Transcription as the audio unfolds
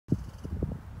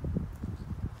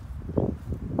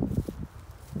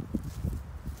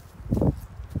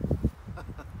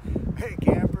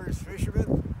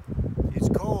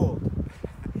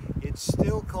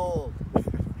cold.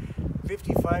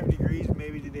 55 degrees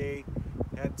maybe today.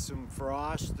 Had some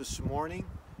frost this morning,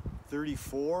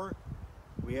 34.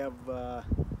 We have a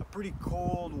pretty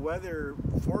cold weather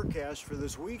forecast for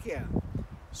this weekend.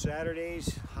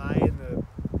 Saturday's high in the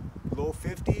low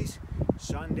 50s.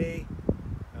 Sunday,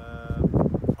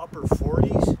 upper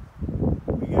 40s.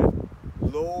 We got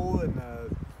low in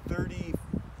the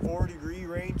 34 degree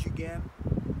range again.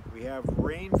 We have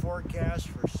rain forecast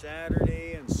for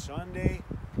Saturday and Sunday.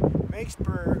 Makes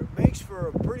for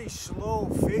a pretty slow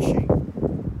fishing.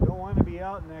 Don't want to be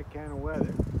out in that kind of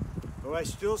weather. Though I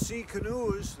still see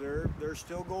canoes, they're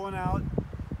still going out.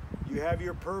 You have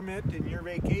your permit and your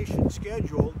vacation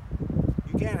scheduled.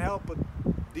 You can't help but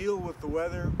deal with the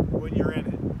weather when you're in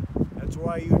it. That's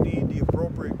why you need the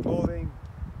appropriate clothing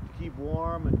to keep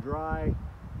warm and dry,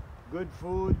 good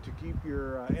food to keep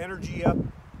your energy up,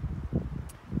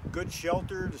 good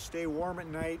shelter to stay warm at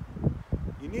night.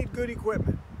 You need good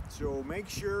equipment. So make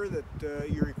sure that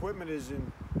your equipment is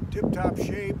in tip-top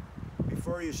shape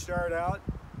before you start out.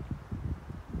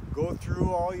 Go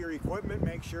through all your equipment,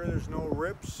 make sure there's no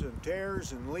rips and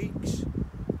tears and leaks,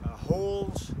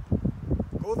 holes.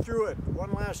 Go through it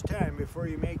one last time before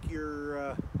you make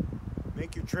your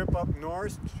trip up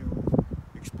north to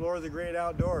explore the great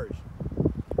outdoors.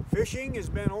 Fishing has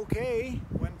been okay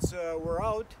once we're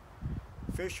out.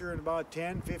 Fish are in about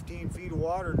 10-15 feet of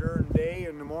water during the day,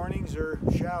 and the mornings are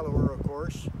shallower, of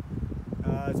course.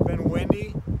 It's been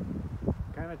windy,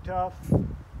 kind of tough.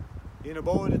 In a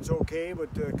boat it's okay,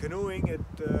 but canoeing,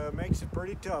 it makes it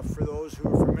pretty tough for those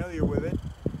who are familiar with it,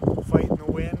 fighting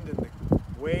the wind and the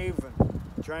wave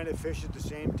and trying to fish at the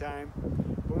same time.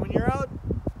 But when you're out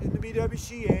in the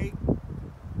BWCA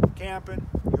camping,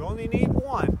 you only need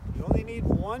one. You only need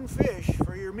one fish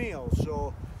for your meal,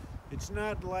 so it's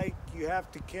not like you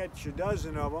have to catch a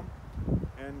dozen of them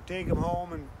and take them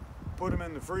home and put them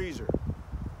in the freezer.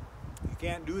 You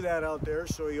can't do that out there,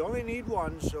 so you only need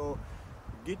one. So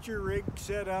get your rig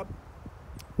set up,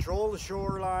 troll the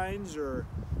shorelines or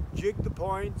jig the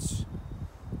points,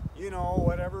 you know,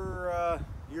 whatever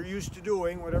you're used to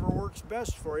doing, whatever works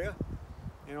best for you.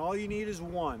 And all you need is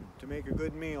one to make a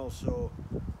good meal, so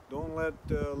don't let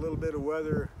a little bit of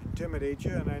weather intimidate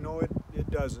you, and I know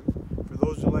it doesn't. For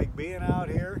those who like being out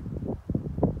here,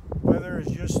 weather is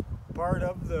just part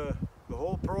of the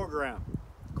whole program.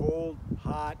 Cold,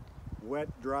 hot,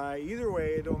 wet, dry, either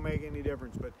way it don't make any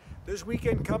difference. But this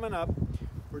weekend coming up,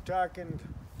 we're talking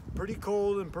pretty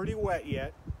cold and pretty wet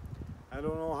yet. I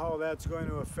don't know how that's going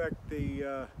to affect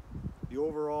the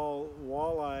overall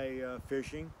walleye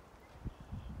fishing.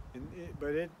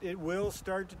 But it will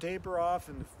start to taper off,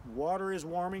 and the water is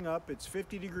warming up. It's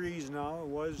 50 degrees now. It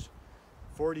was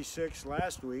 46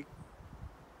 last week.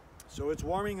 So it's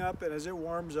warming up, and as it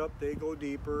warms up, they go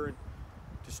deeper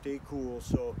to stay cool.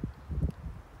 So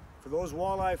for those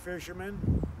walleye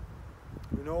fishermen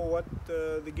who know what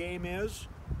the game is,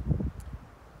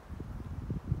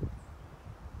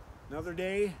 another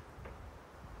day,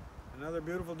 another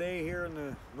beautiful day here in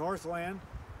the Northland.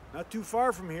 Not too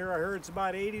far from here. I heard it's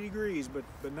about 80 degrees, but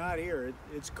not here.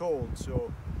 It's cold.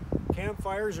 So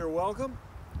campfires are welcome.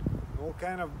 No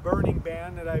kind of burning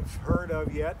ban that I've heard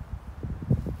of yet.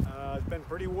 It's been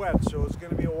pretty wet, so it's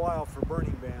going to be a while for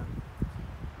burning ban.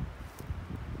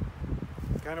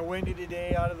 Kind of windy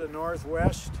today out of the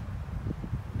northwest.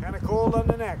 Kind of cold on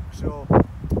the neck, so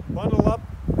bundle up.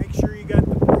 Make sure you got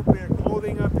the appropriate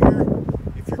clothing up here.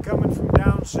 If you're coming from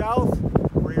down south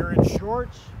where you're in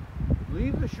shorts,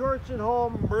 leave the shorts at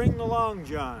home and bring the long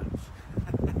johns.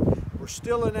 We're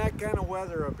still in that kind of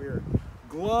weather up here.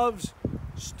 Gloves,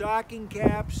 stocking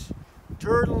caps,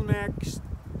 turtlenecks,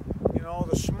 you know,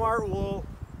 the smart wool.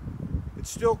 It's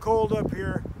still cold up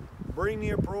here. Bring the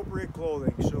appropriate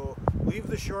clothing. So leave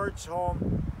the shorts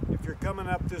home. If you're coming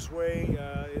up this way,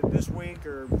 this week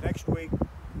or next week,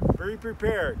 very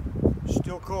prepared.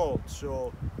 Still cold.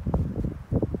 So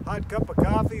hot cup of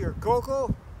coffee or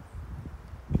cocoa.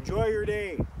 Enjoy your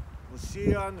day. We'll see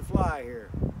you on the fly here.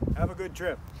 Have a good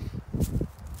trip.